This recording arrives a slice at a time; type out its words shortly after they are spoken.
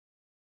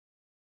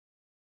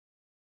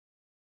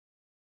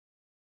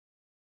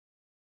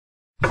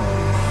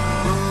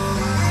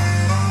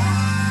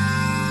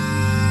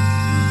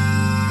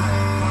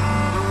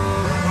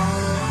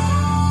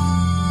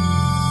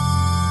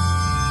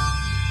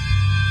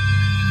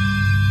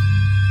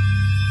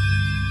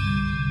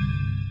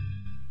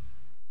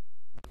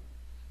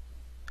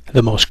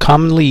The most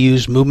commonly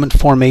used movement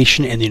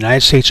formation in the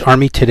United States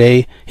Army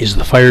today is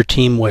the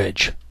Fireteam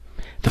Wedge.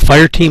 The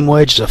Fireteam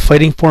Wedge is a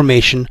fighting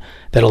formation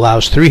that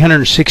allows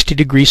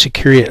 360-degree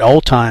security at all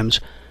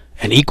times,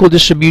 an equal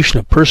distribution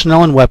of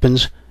personnel and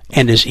weapons,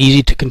 and is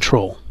easy to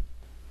control.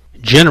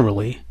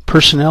 Generally,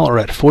 personnel are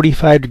at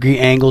 45-degree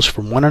angles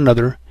from one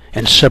another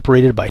and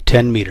separated by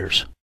 10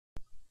 meters.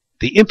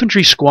 The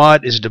infantry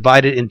squad is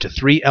divided into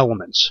three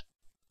elements: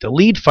 the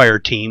lead fire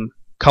team,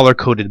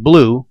 color-coded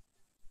blue,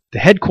 the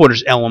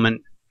headquarters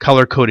element,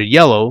 color-coded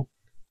yellow,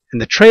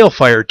 and the trail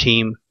fire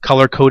team,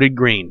 color-coded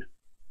green.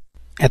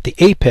 At the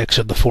apex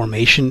of the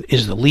formation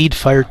is the lead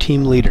fire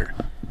team leader.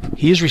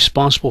 He is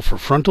responsible for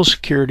frontal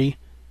security,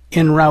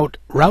 en route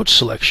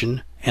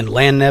selection, and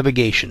land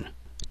navigation.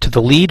 To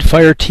the lead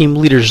fire team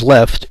leader's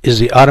left is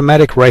the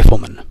automatic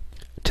rifleman.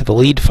 To the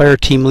lead fire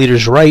team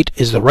leader's right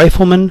is the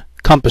rifleman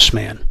compass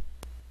man.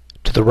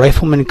 To the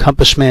rifleman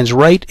compass man's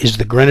right is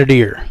the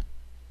grenadier.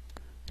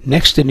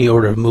 Next in the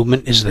order of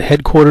movement is the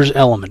headquarters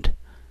element.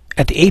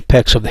 At the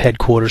apex of the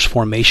headquarters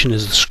formation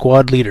is the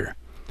squad leader.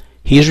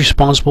 He is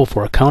responsible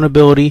for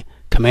accountability,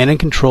 command and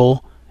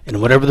control, and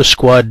whatever the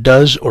squad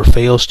does or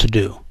fails to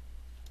do.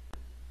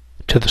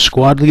 To the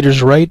squad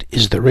leader's right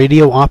is the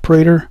radio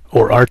operator,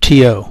 or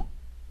RTO.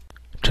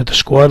 To the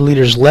squad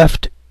leader's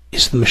left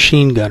is the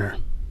machine gunner.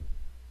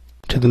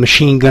 To the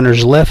machine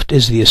gunner's left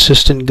is the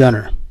assistant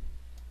gunner.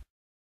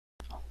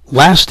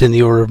 Last in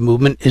the order of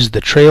movement is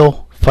the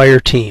trail fire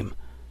team.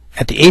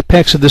 At the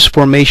apex of this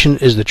formation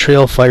is the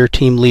trail fire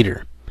team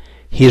leader.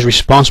 He is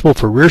responsible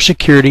for rear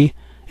security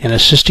and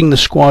assisting the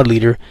squad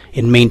leader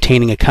in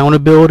maintaining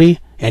accountability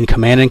and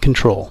command and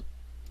control.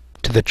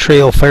 To the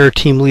trail fire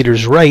team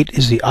leader's right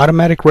is the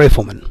automatic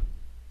rifleman.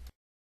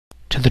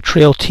 To the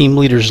trail team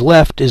leader's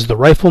left is the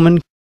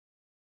rifleman.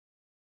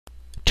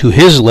 To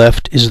his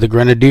left is the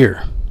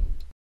grenadier.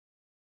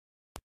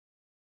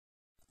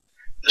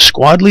 The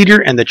squad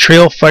leader and the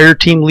trail fire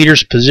team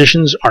leader's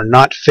positions are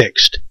not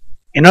fixed.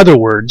 In other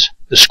words,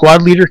 the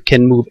squad leader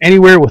can move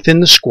anywhere within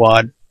the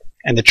squad,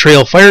 and the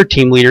trail fire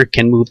team leader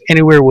can move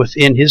anywhere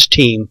within his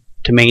team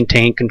to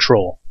maintain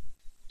control.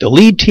 The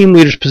lead team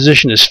leader's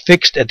position is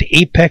fixed at the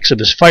apex of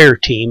his fire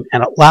team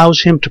and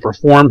allows him to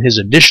perform his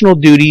additional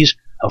duties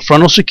of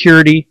frontal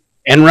security,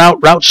 en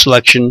route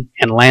selection,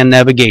 and land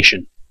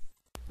navigation.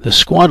 The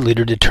squad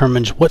leader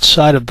determines what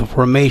side of the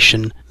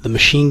formation the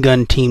machine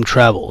gun team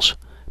travels,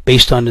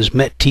 based on his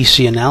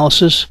MET-TC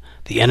analysis,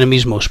 the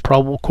enemy's most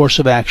probable course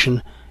of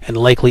action, and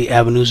likely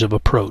avenues of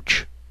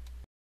approach.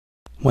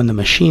 When the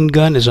machine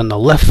gun is on the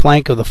left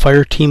flank of the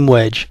fire team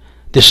wedge,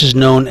 this is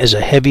known as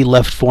a heavy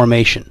left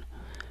formation.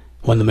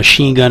 When the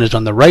machine gun is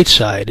on the right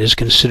side, it is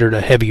considered a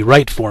heavy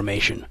right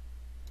formation.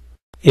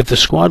 If the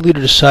squad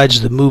leader decides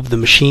to move the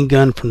machine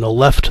gun from the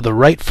left to the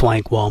right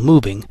flank while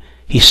moving,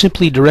 he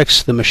simply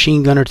directs the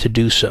machine gunner to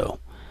do so.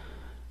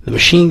 The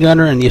machine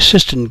gunner and the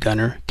assistant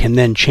gunner can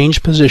then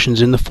change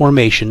positions in the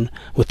formation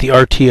with the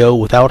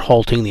RTO without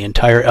halting the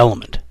entire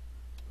element.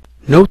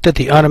 Note that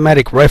the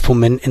automatic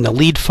rifleman in the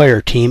lead fire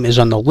team is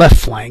on the left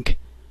flank,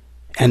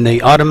 and the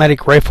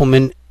automatic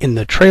rifleman in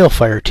the trail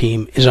fire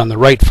team is on the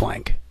right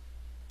flank.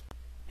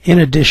 In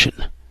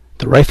addition,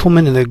 the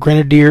rifleman and the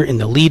grenadier in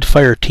the lead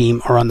fire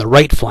team are on the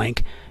right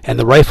flank, and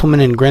the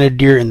rifleman and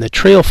grenadier in the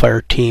trail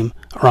fire team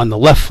are on the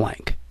left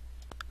flank.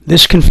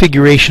 This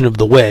configuration of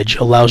the wedge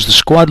allows the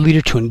squad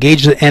leader to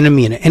engage the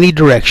enemy in any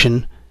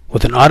direction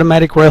with an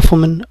automatic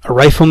rifleman, a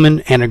rifleman,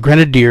 and a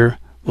grenadier,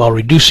 while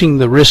reducing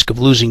the risk of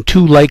losing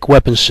two like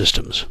weapon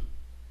systems.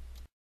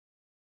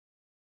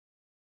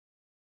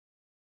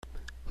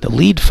 The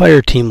lead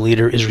fire team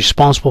leader is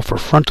responsible for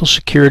frontal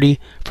security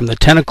from the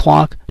 10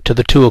 o'clock to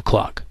the 2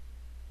 o'clock.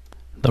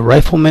 The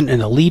rifleman in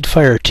the lead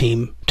fire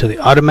team to the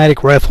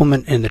automatic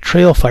rifleman in the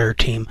trail fire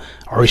team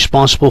are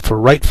responsible for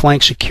right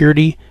flank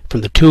security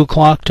from the 2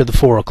 o'clock to the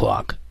 4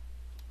 o'clock.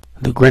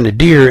 The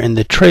grenadier in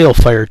the trail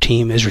fire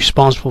team is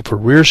responsible for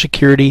rear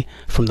security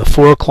from the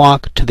 4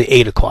 o'clock to the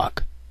 8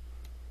 o'clock.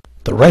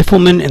 The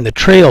rifleman in the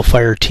trail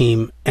fire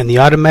team and the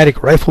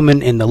automatic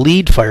rifleman in the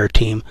lead fire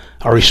team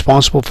are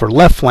responsible for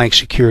left flank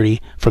security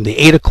from the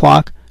 8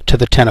 o'clock to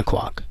the 10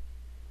 o'clock.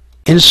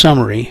 In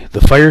summary,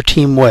 the fire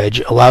team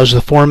wedge allows the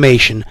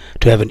formation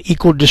to have an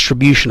equal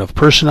distribution of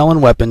personnel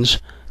and weapons,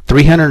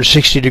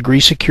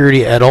 360-degree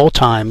security at all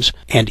times,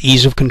 and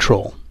ease of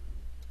control.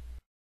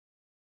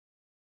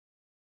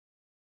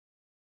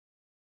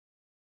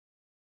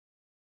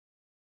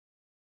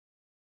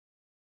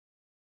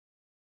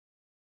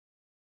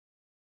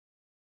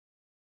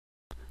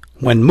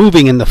 When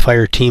moving in the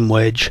fire team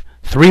wedge,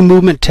 three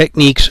movement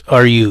techniques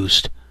are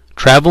used: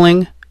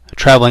 traveling,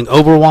 traveling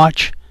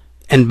overwatch,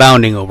 and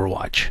bounding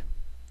overwatch.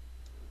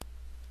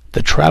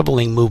 The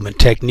traveling movement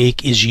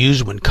technique is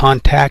used when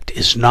contact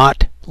is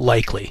not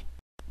likely.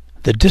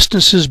 The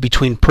distances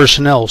between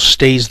personnel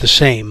stays the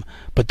same,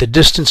 but the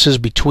distances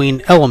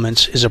between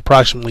elements is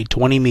approximately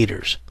 20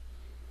 meters.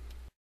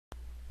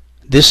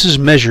 This is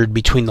measured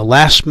between the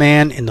last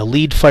man in the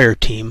lead fire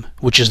team,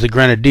 which is the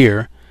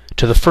grenadier,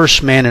 to the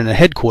first man in a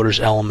headquarters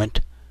element,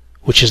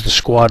 which is the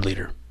squad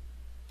leader.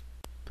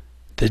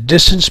 The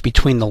distance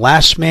between the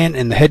last man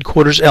in the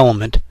headquarters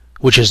element,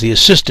 which is the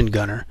assistant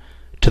gunner,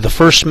 to the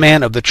first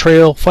man of the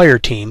trail fire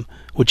team,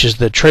 which is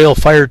the trail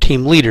fire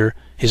team leader,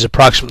 is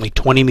approximately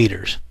 20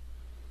 meters.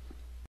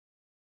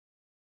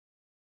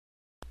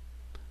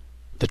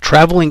 The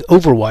traveling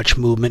overwatch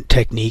movement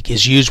technique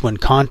is used when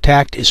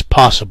contact is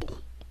possible.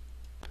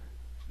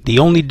 The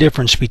only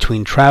difference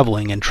between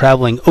traveling and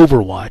traveling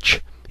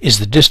overwatch is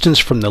the distance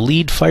from the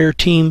lead fire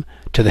team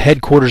to the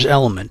headquarters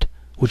element,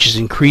 which is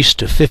increased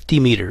to 50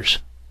 meters.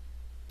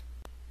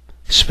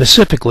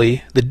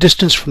 Specifically, the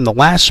distance from the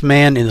last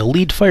man in the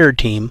lead fire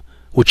team,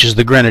 which is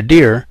the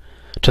grenadier,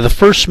 to the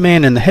first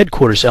man in the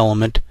headquarters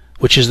element,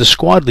 which is the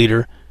squad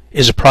leader,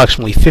 is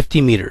approximately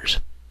 50 meters.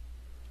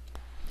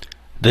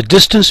 The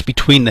distance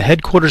between the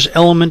headquarters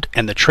element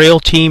and the trail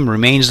team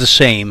remains the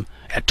same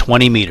at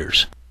 20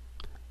 meters.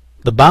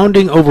 The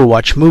bounding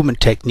overwatch movement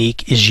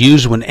technique is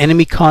used when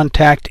enemy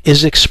contact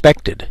is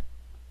expected.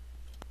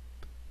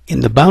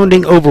 In the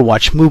bounding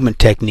overwatch movement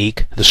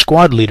technique, the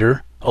squad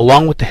leader,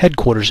 along with the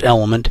headquarters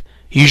element,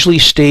 usually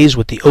stays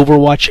with the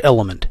overwatch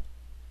element.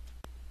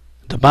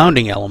 The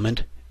bounding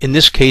element, in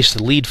this case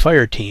the lead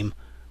fire team,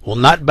 will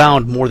not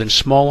bound more than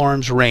small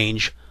arms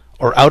range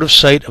or out of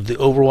sight of the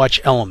overwatch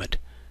element,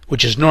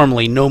 which is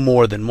normally no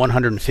more than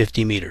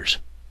 150 meters.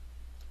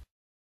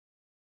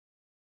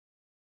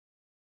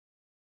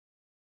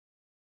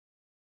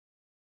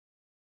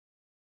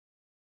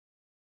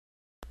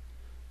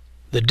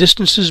 The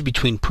distances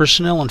between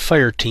personnel and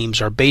fire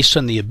teams are based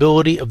on the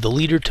ability of the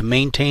leader to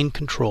maintain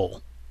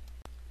control.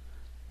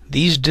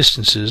 These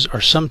distances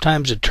are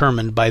sometimes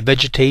determined by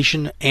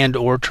vegetation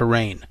and/or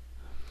terrain.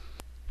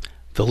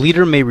 The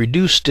leader may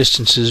reduce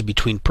distances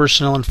between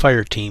personnel and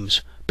fire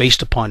teams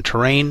based upon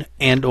terrain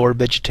and/or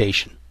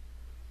vegetation.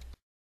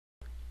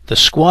 The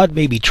squad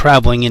may be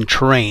traveling in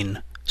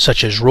terrain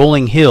such as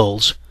rolling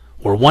hills,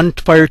 where one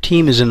fire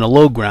team is in the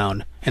low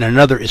ground and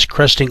another is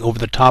cresting over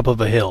the top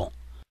of a hill.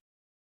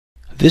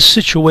 This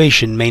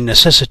situation may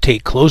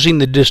necessitate closing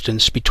the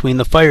distance between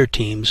the fire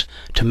teams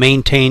to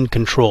maintain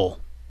control.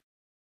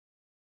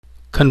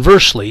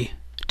 Conversely,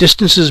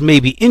 distances may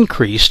be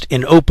increased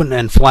in open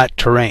and flat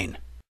terrain.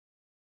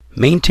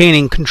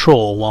 Maintaining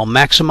control while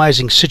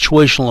maximizing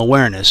situational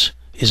awareness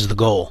is the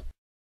goal.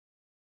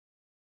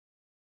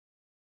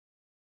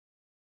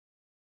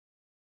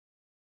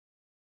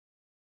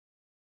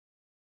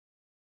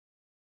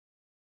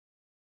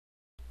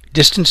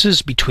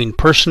 Distances between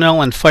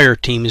personnel and fire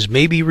teams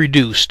may be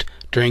reduced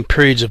during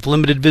periods of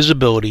limited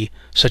visibility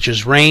such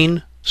as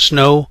rain,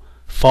 snow,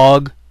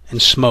 fog,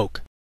 and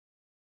smoke,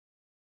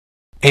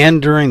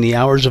 and during the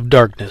hours of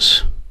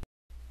darkness.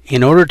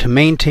 In order to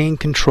maintain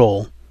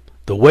control,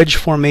 the wedge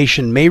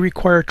formation may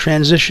require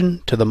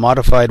transition to the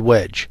modified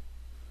wedge.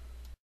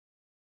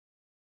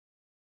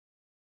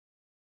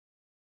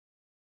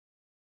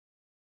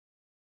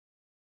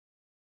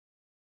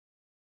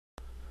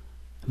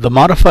 The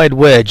modified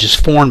wedge is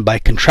formed by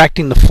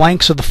contracting the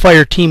flanks of the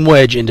fire team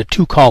wedge into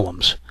two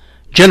columns.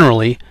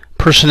 Generally,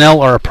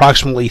 personnel are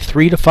approximately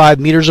 3 to 5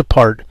 meters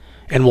apart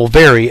and will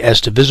vary as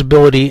to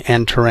visibility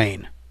and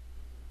terrain.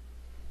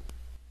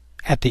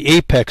 At the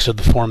apex of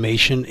the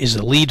formation is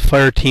the lead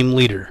fire team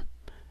leader.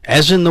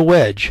 As in the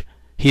wedge,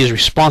 he is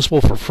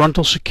responsible for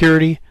frontal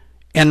security,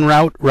 en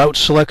route, route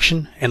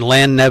selection, and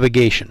land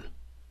navigation.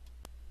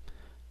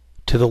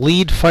 To the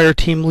lead fire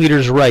team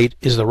leader's right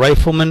is the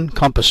rifleman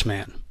compass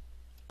man.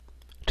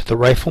 To the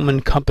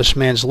rifleman compass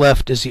man's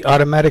left is the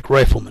automatic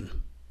rifleman.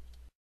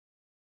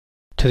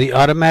 To the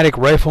automatic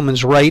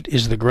rifleman's right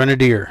is the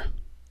grenadier.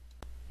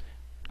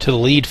 To the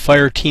lead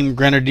fire team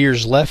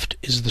grenadier's left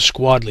is the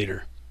squad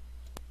leader.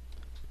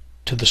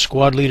 To the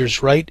squad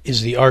leader's right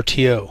is the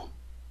RTO.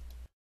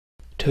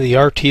 To the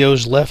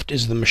RTO's left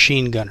is the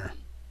machine gunner.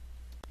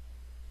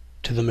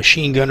 To the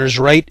machine gunner's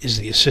right is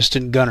the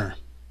assistant gunner.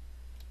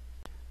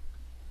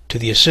 To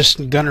the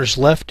assistant gunner's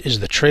left is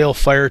the trail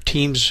fire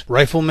team's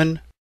rifleman.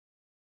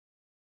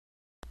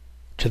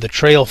 To the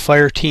trail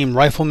fire team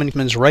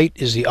rifleman's right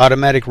is the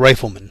automatic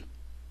rifleman.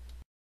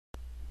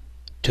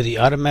 To the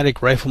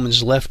automatic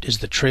rifleman's left is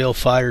the trail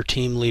fire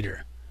team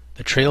leader.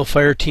 The trail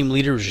fire team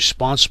leader is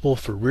responsible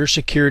for rear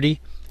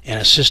security and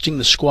assisting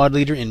the squad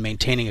leader in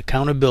maintaining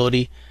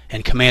accountability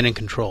and command and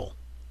control.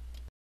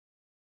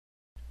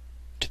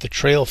 To the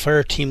trail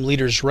fire team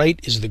leader's right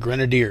is the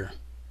grenadier.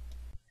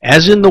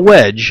 As in the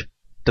wedge,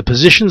 the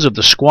positions of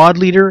the squad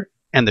leader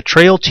and the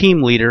trail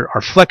team leader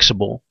are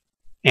flexible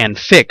and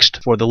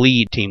fixed for the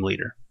lead team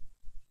leader.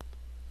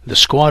 The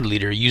squad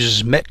leader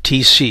uses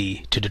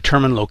MET-TC to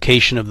determine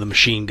location of the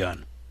machine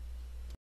gun.